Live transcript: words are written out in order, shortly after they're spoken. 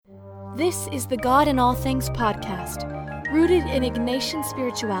This is the God in All Things podcast, rooted in Ignatian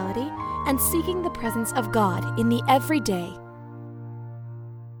spirituality and seeking the presence of God in the everyday.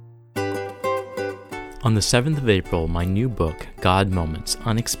 On the 7th of April, my new book, God Moments,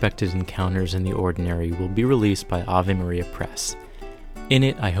 Unexpected Encounters in the Ordinary, will be released by Ave Maria Press. In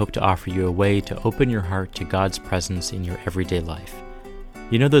it, I hope to offer you a way to open your heart to God's presence in your everyday life.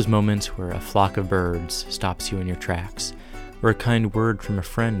 You know those moments where a flock of birds stops you in your tracks, or a kind word from a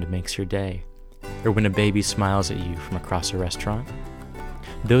friend makes your day, or when a baby smiles at you from across a restaurant?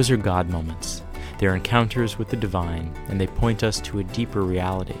 Those are God moments. They're encounters with the divine, and they point us to a deeper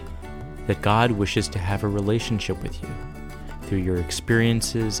reality, that God wishes to have a relationship with you. Through your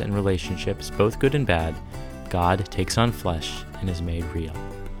experiences and relationships, both good and bad, God takes on flesh and is made real.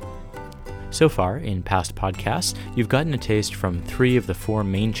 So far, in past podcasts, you've gotten a taste from 3 of the 4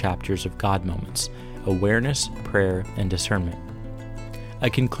 main chapters of God Moments: awareness, prayer, and discernment. I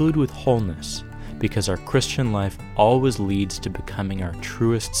conclude with wholeness, because our Christian life always leads to becoming our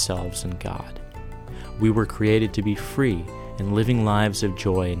truest selves in God. We were created to be free and living lives of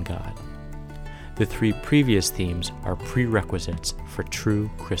joy in God. The 3 previous themes are prerequisites for true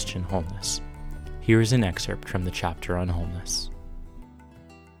Christian wholeness. Here's an excerpt from the chapter on wholeness.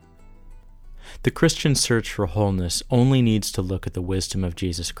 The Christian search for wholeness only needs to look at the wisdom of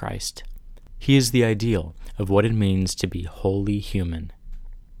Jesus Christ. He is the ideal of what it means to be wholly human.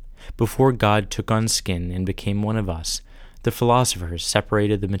 Before God took on skin and became one of us, the philosophers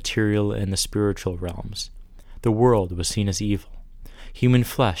separated the material and the spiritual realms. The world was seen as evil. Human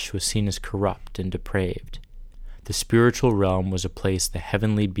flesh was seen as corrupt and depraved. The spiritual realm was a place the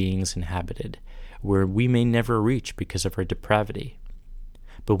heavenly beings inhabited, where we may never reach because of our depravity.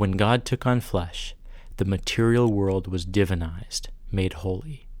 But when God took on flesh, the material world was divinized, made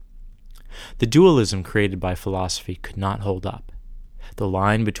holy. The dualism created by philosophy could not hold up. The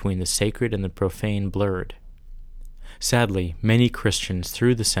line between the sacred and the profane blurred. Sadly, many Christians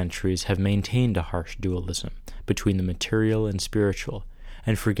through the centuries have maintained a harsh dualism between the material and spiritual,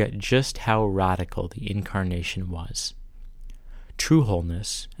 and forget just how radical the incarnation was. True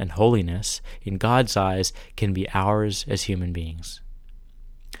wholeness and holiness, in God's eyes, can be ours as human beings.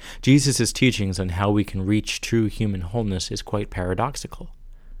 Jesus' teachings on how we can reach true human wholeness is quite paradoxical.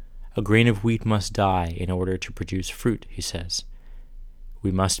 A grain of wheat must die in order to produce fruit, he says.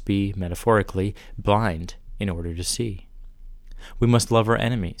 We must be, metaphorically, blind in order to see. We must love our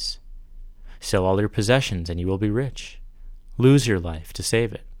enemies. Sell all your possessions and you will be rich. Lose your life to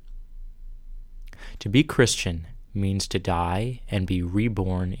save it. To be Christian means to die and be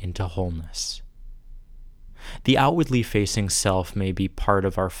reborn into wholeness. The outwardly facing self may be part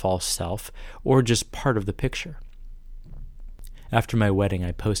of our false self, or just part of the picture. After my wedding,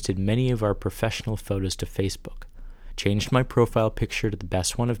 I posted many of our professional photos to Facebook, changed my profile picture to the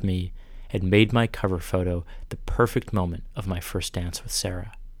best one of me, and made my cover photo the perfect moment of my first dance with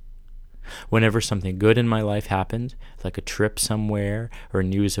Sarah. Whenever something good in my life happened, like a trip somewhere, or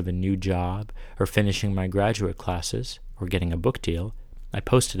news of a new job, or finishing my graduate classes, or getting a book deal, I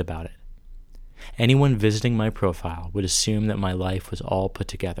posted about it. Anyone visiting my profile would assume that my life was all put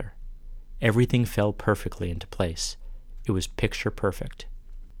together. Everything fell perfectly into place. It was picture perfect.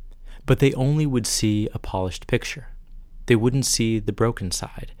 But they only would see a polished picture. They wouldn't see the broken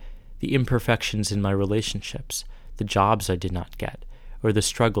side, the imperfections in my relationships, the jobs I did not get, or the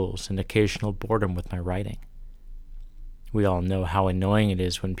struggles and occasional boredom with my writing. We all know how annoying it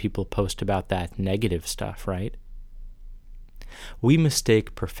is when people post about that negative stuff, right? We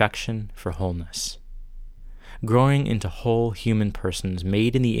mistake perfection for wholeness. Growing into whole human persons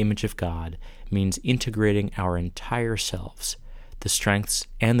made in the image of God means integrating our entire selves, the strengths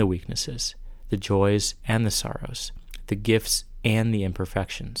and the weaknesses, the joys and the sorrows, the gifts and the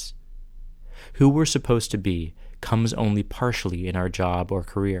imperfections. Who we're supposed to be comes only partially in our job or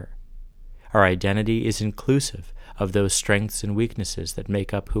career. Our identity is inclusive of those strengths and weaknesses that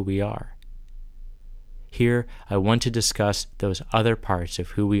make up who we are. Here, I want to discuss those other parts of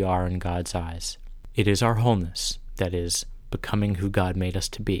who we are in God's eyes. It is our wholeness, that is, becoming who God made us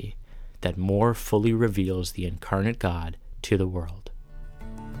to be, that more fully reveals the incarnate God to the world.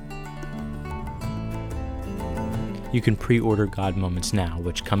 You can pre-order God Moments now,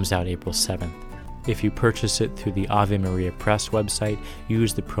 which comes out April 7th. If you purchase it through the Ave Maria Press website,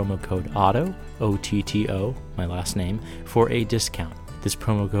 use the promo code OTTO, O-T-T-O, my last name, for a discount. This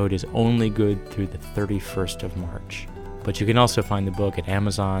promo code is only good through the 31st of March. But you can also find the book at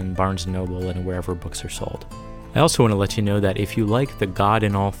Amazon, Barnes & Noble, and wherever books are sold. I also want to let you know that if you like the God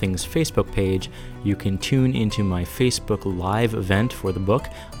in All Things Facebook page, you can tune into my Facebook Live event for the book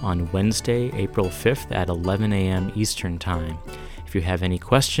on Wednesday, April 5th at 11 a.m. Eastern Time. If you have any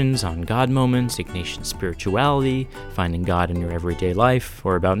questions on God moments, Ignatian spirituality, finding God in your everyday life,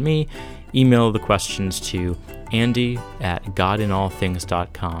 or about me, email the questions to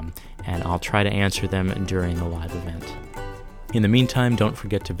andy@godinallthings.com, and I'll try to answer them during the live event. In the meantime, don't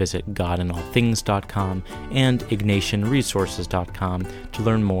forget to visit godinallthings.com and ignatianresources.com to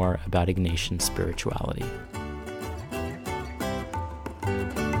learn more about Ignatian spirituality.